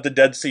version of the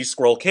Dead Sea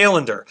Scroll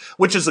calendar,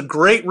 which is a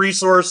great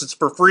resource. It's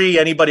for free.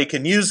 Anybody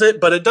can use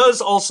it, but it does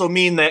also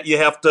mean that you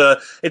have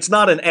to, it's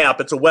not an app,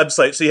 it's a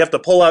website, so you have to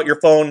pull out your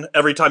phone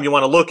every time you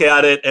want to look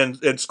at it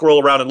and scroll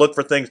around and look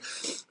for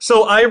things.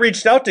 So I I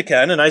reached out to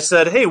Ken and I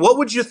said, hey, what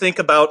would you think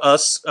about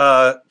us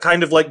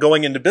kind of like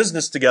going into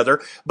business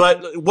together?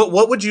 But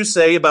what would you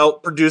say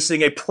about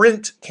producing a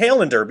print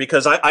calendar?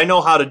 Because I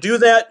know how to do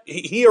that.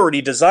 He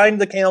already designed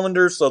the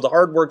calendar, so the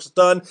hard work's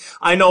done.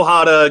 I know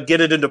how to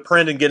get it into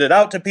print and get it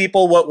out to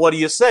people. What do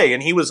you say?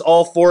 And he was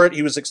all for it.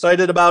 He was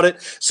excited about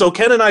it. So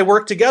Ken and I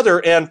worked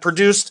together and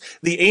produced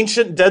the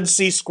Ancient Dead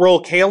Sea Scroll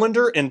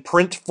calendar in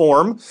print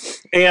form.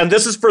 And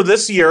this is for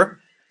this year.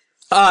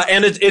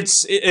 And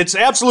it's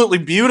absolutely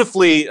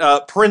beautifully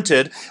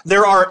printed.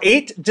 There are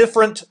 8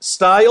 different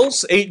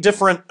styles, 8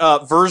 different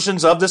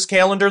versions of this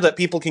calendar that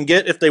people can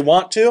get if they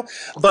want to.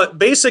 But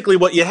basically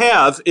what you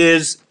have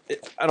is,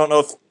 I don't know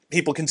if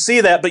people can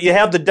see that, but you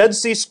have the Dead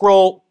Sea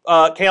Scroll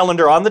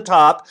calendar on the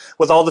top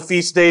with all the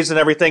feast days and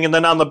everything, and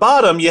then on the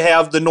bottom you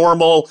have the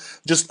normal,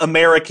 just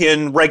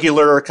American,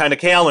 regular kind of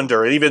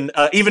calendar. Even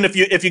if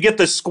you get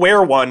the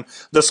square one,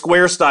 the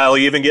square style,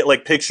 you even get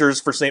like pictures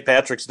for St.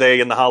 Patrick's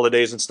Day and the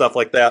holidays and stuff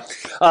like that.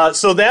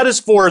 So that is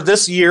for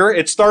this year.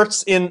 It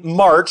starts in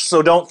March,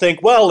 so don't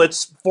think, well,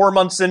 it's 4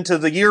 months into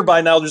the year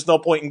by now, there's no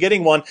point in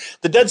getting one.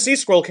 The Dead Sea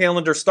Scroll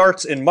calendar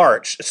starts in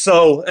March,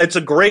 so it's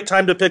a great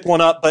time to pick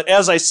one up. But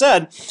as I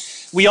said,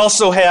 we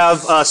also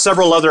have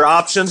several other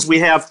options. We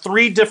have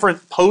 3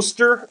 different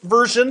poster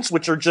versions,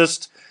 which are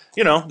just,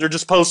 they're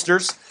just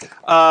posters.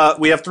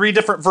 We have 3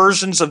 different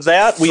versions of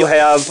that. We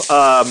have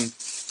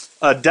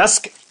a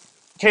desk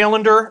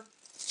calendar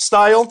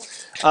style.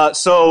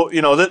 So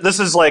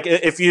this is like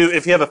if you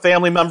have a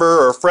family member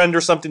or a friend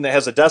or something that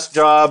has a desk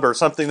job or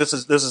something, this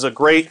is a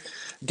great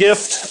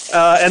gift.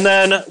 And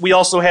then we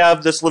also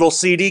have this little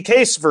CD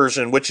case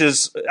version, which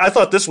is, I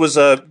thought this was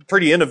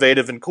pretty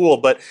innovative and cool,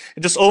 but it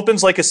just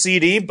opens like a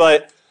CD,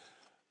 but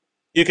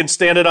you can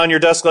stand it on your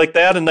desk like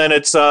that, and then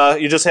it's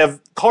you just have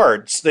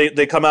cards.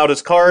 They come out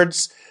as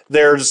cards.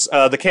 There's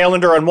the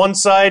calendar on one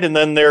side, and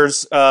then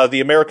there's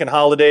the American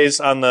holidays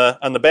on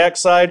the back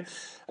side.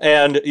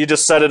 And you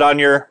just set it on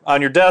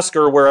your desk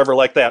or wherever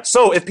like that.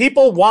 So if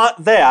people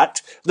want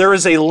that, there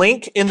is a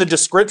link in the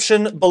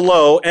description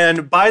below.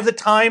 And by the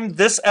time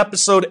this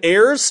episode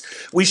airs,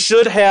 we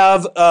should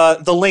have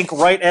the link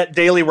right at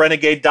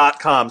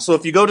dailyrenegade.com. So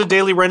if you go to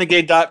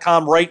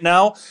dailyrenegade.com right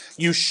now,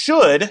 you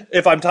should,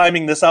 if I'm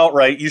timing this out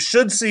right, you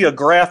should see a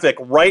graphic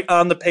right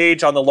on the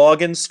page on the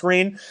login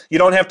screen. You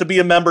don't have to be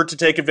a member to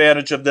take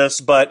advantage of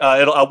this, but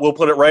we'll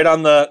put it right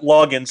on the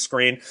login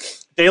screen.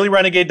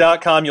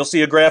 dailyrenegade.com. You'll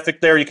see a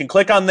graphic there. You can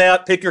click on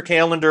that, pick your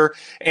calendar,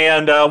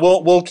 and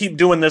we'll keep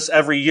doing this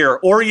every year.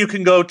 Or you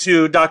can go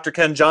to Dr.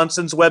 Ken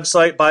Johnson's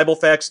website,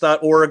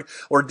 biblefacts.org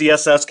or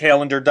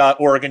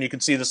dsscalendar.org, and you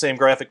can see the same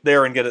graphic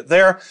there and get it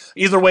there.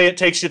 Either way, it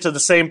takes you to the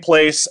same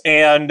place,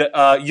 and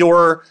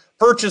your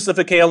purchase of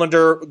a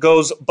calendar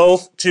goes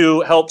both to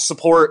help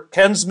support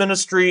Ken's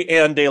ministry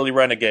and Daily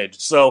Renegade.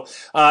 So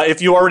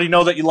if you already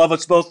know that you love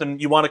us both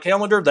and you want a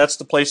calendar, that's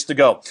the place to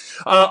go.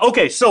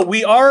 Okay, so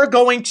we are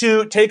going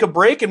to take a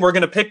break, and we're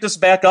going to pick this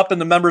back up in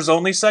the members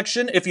only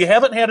section. If you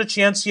haven't had a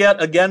chance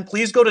yet, again,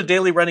 please go to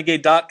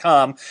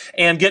dailyrenegade.com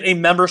and get a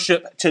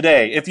membership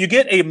today. If you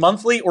get a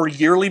monthly or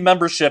yearly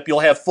membership,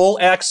 you'll have full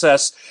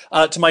access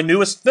to my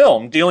newest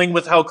film dealing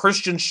with how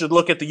Christians should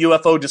look at the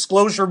UFO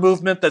disclosure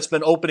movement that's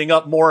been opening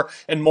up more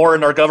and more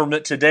in our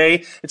government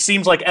today. It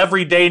seems like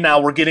every day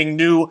now we're getting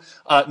new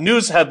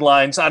news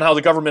headlines on how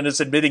the government is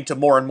admitting to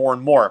more and more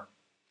and more.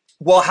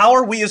 Well, how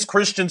are we as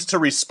Christians to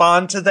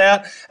respond to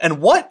that?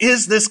 And what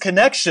is this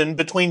connection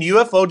between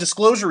UFO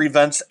disclosure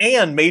events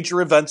and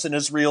major events in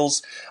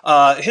Israel's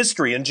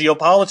history and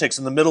geopolitics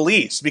in the Middle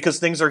East? Because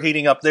things are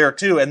heating up there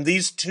too. And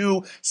these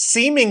two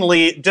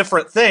seemingly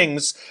different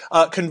things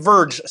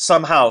converge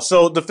somehow.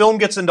 So the film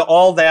gets into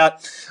all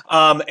that.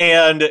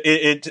 And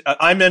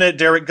I'm in it.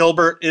 Derek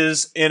Gilbert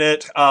is in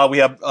it. We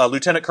have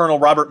Lieutenant Colonel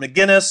Robert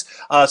McGinnis,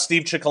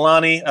 Steve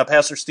Ciccolani,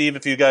 Pastor Steve,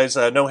 if you guys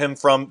know him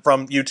from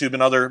YouTube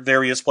and other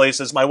various places.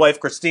 My wife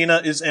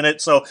Christina is in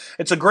it. So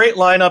it's a great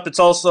lineup. It's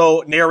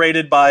also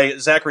narrated by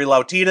Zachary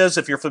Lautitas.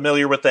 If you're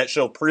familiar with that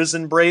show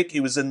Prison Break, he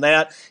was in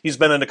that. He's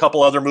been in a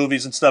couple other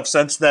movies and stuff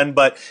since then.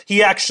 But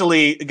he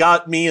actually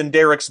got me and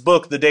Derek's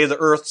book, The Day the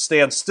Earth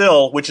Stands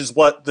Still, which is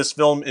what this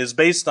film is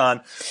based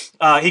on.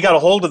 He got a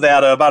hold of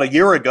that about a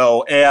year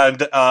ago,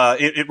 and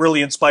it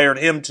really inspired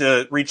him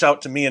to reach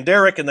out to me and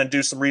Derek and then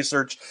do some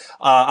research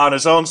on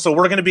his own. So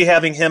we're going to be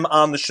having him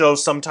on the show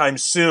sometime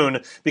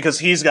soon because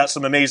he's got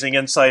some amazing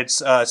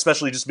insights,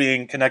 especially just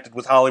being connected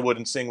with Hollywood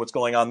and seeing what's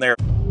going on there.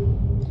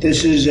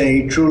 This is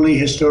a truly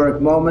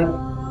historic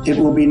moment. It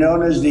will be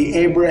known as the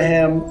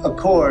Abraham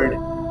Accord.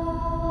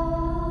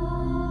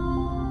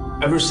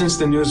 Ever since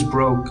the news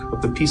broke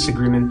of the peace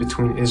agreement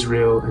between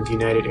Israel and the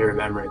United Arab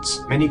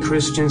Emirates, many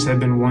Christians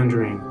have been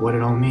wondering what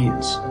it all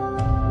means.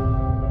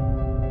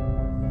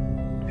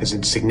 Is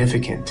it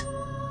significant?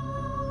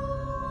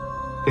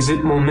 Is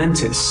it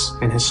momentous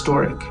and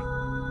historic?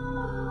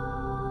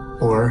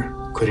 Or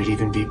could it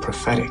even be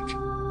prophetic?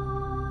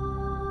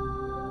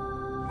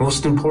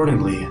 Most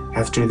importantly,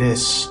 after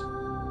this,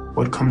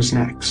 what comes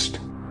next?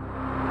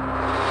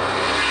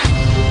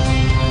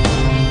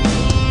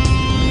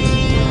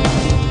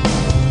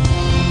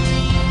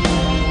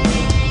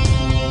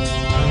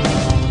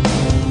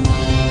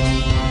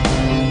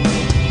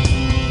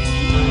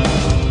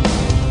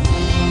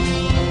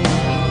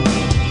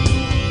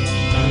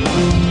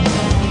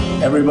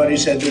 Everybody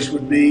said this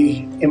would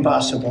be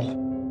impossible.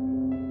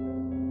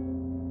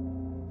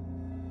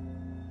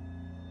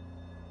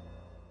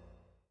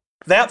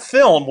 That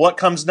film, What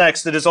Comes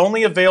Next, it is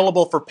only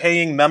available for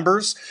paying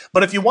members,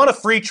 but if you want a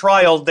free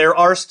trial, there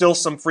are still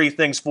some free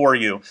things for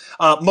you.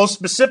 Most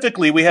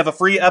specifically, we have a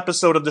free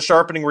episode of The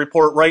Sharpening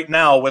Report right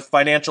now with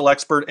financial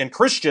expert and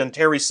Christian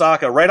Terry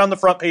Saka right on the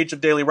front page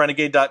of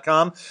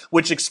DailyRenegade.com,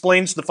 which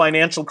explains the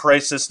financial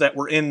crisis that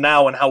we're in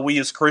now and how we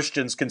as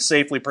Christians can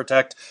safely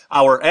protect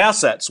our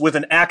assets with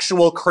an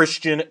actual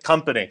Christian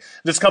company.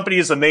 This company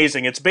is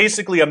amazing. It's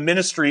basically a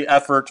ministry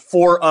effort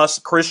for us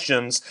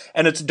Christians,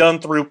 and it's done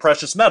through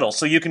precious metals.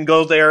 So you can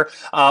go there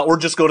or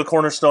just go to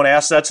Cornerstone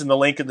Assets in the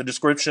link in the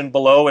description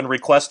below and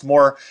request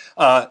more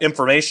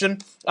information.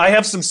 I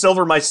have some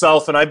silver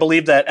myself, and I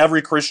believe that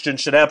every Christian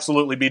should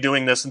absolutely be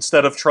doing this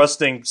instead of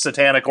trusting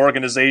satanic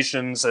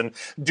organizations and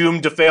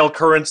doomed to fail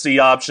currency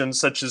options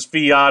such as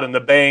fiat and the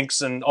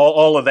banks and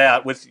all of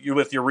that with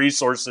your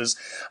resources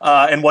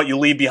and what you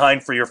leave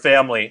behind for your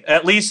family.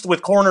 At least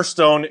with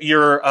Cornerstone,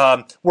 you're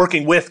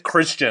working with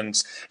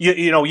Christians.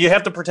 You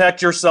have to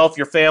protect yourself,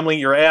 your family,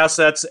 your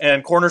assets,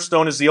 and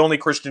Cornerstone is the only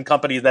Christian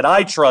company that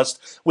I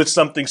trust with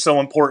something so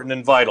important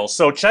and vital.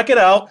 So check it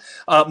out.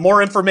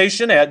 More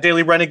information at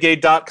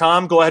DailyRenegade.com.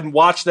 Go ahead and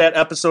watch that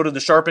episode of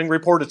The Sharpening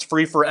Report. It's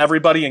free for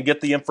everybody and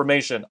get the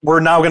information. We're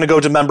now going to go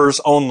to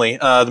members only,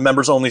 the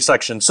members only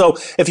section. So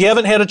if you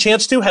haven't had a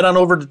chance to, head on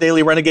over to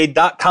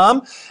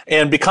DailyRenegade.com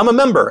and become a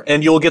member,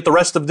 and you'll get the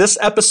rest of this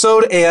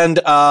episode and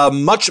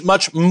much,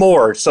 much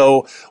more.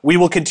 So we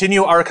will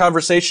continue our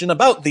conversation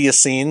about the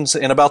Essenes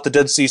and about the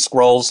Dead Sea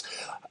Scrolls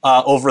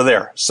over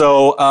there.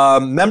 So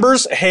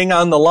members, hang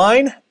on the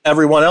line.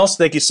 Everyone else,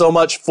 thank you so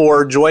much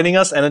for joining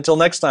us. And until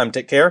next time,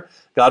 take care.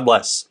 God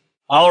bless.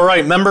 All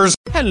right, members.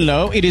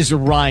 Hello, it is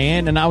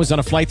Ryan, and I was on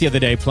a flight the other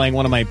day playing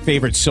one of my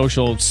favorite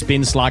social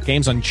spin slot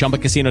games on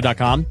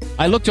ChumbaCasino.com.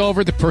 I looked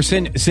over at the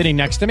person sitting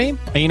next to me,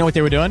 and you know what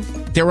they were doing?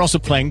 They were also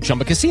playing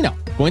Chumba Casino.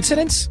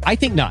 Coincidence? I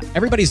think not.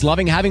 Everybody's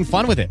loving having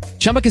fun with it.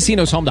 Chumba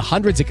Casino is home to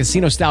hundreds of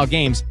casino-style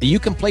games that you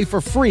can play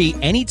for free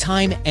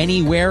anytime,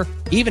 anywhere,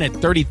 even at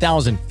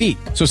 30,000 feet.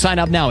 So sign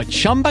up now at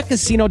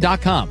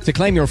ChumbaCasino.com to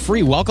claim your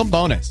free welcome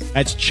bonus.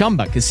 That's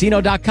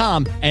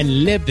ChumbaCasino.com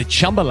and live the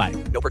Chumba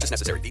life. No purchase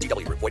necessary.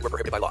 VGW. Void where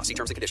prohibited by law. See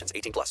terms and conditions.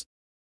 18+.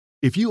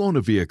 If you own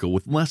a vehicle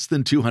with less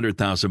than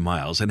 200,000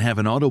 miles and have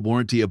an auto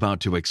warranty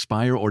about to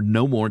expire or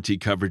no warranty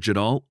coverage at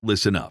all,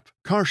 listen up.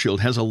 CarShield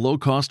has a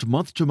low-cost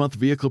month-to-month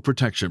vehicle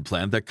protection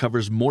plan that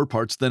covers more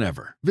parts than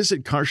ever.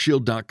 Visit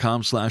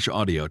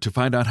carshield.com/audio to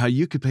find out how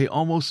you could pay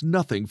almost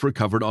nothing for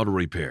covered auto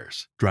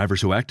repairs.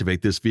 Drivers who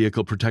activate this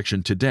vehicle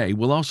protection today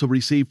will also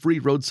receive free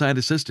roadside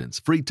assistance,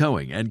 free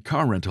towing, and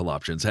car rental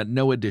options at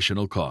no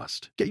additional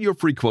cost. Get your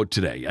free quote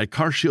today at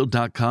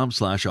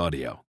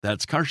carshield.com/audio.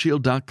 That's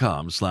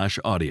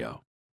carshield.com/audio.